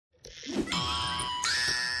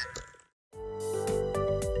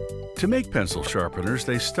To make pencil sharpeners,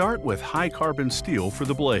 they start with high-carbon steel for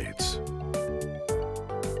the blades.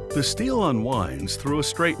 The steel unwinds through a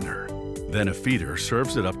straightener. Then a feeder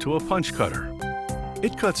serves it up to a punch cutter.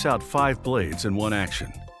 It cuts out 5 blades in one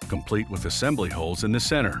action, complete with assembly holes in the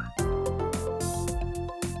center.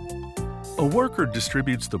 A worker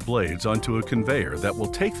distributes the blades onto a conveyor that will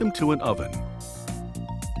take them to an oven.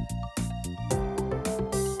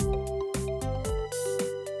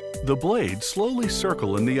 The blades slowly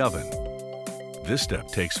circle in the oven. This step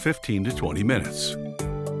takes 15 to 20 minutes.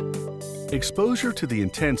 Exposure to the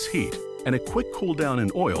intense heat and a quick cool down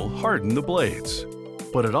in oil harden the blades,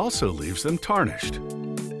 but it also leaves them tarnished.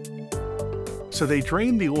 So they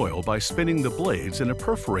drain the oil by spinning the blades in a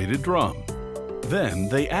perforated drum. Then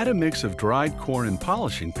they add a mix of dried corn and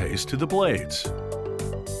polishing paste to the blades.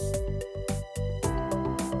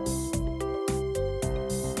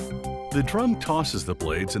 The drum tosses the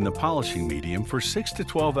blades in the polishing medium for 6 to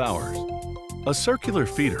 12 hours. A circular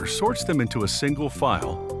feeder sorts them into a single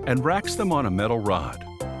file and racks them on a metal rod.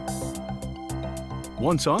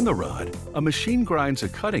 Once on the rod, a machine grinds a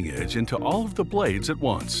cutting edge into all of the blades at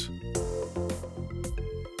once.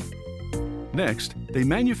 Next, they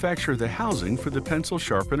manufacture the housing for the pencil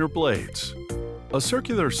sharpener blades. A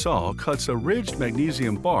circular saw cuts a ridged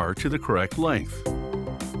magnesium bar to the correct length.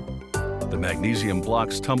 The magnesium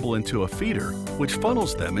blocks tumble into a feeder, which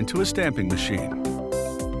funnels them into a stamping machine.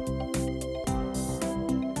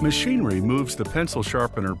 Machinery moves the pencil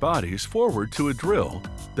sharpener bodies forward to a drill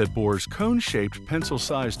that bores cone-shaped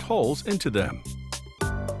pencil-sized holes into them.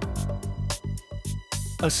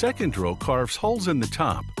 A second drill carves holes in the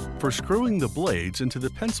top for screwing the blades into the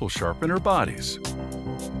pencil sharpener bodies.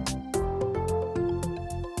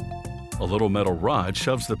 A little metal rod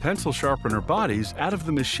shoves the pencil sharpener bodies out of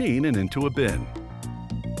the machine and into a bin.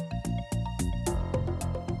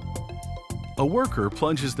 A worker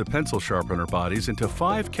plunges the pencil sharpener bodies into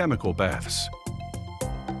 5 chemical baths.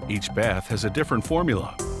 Each bath has a different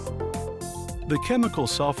formula. The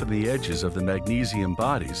chemicals soften the edges of the magnesium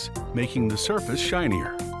bodies, making the surface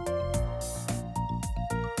shinier.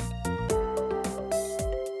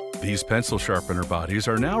 These pencil sharpener bodies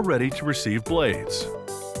are now ready to receive blades.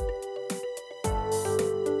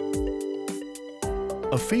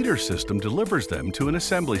 A feeder system delivers them to an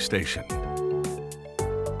assembly station.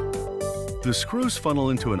 The screws funnel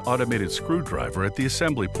into an automated screwdriver at the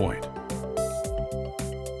assembly point.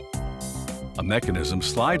 A mechanism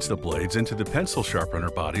slides the blades into the pencil sharpener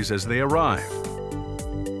bodies as they arrive.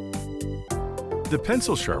 The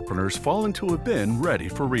pencil sharpeners fall into a bin ready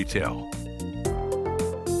for retail.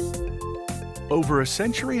 Over a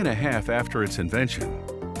century and a half after its invention,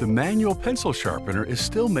 the manual pencil sharpener is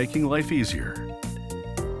still making life easier.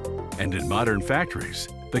 And in modern factories,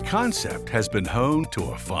 the concept has been honed to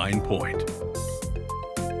a fine point.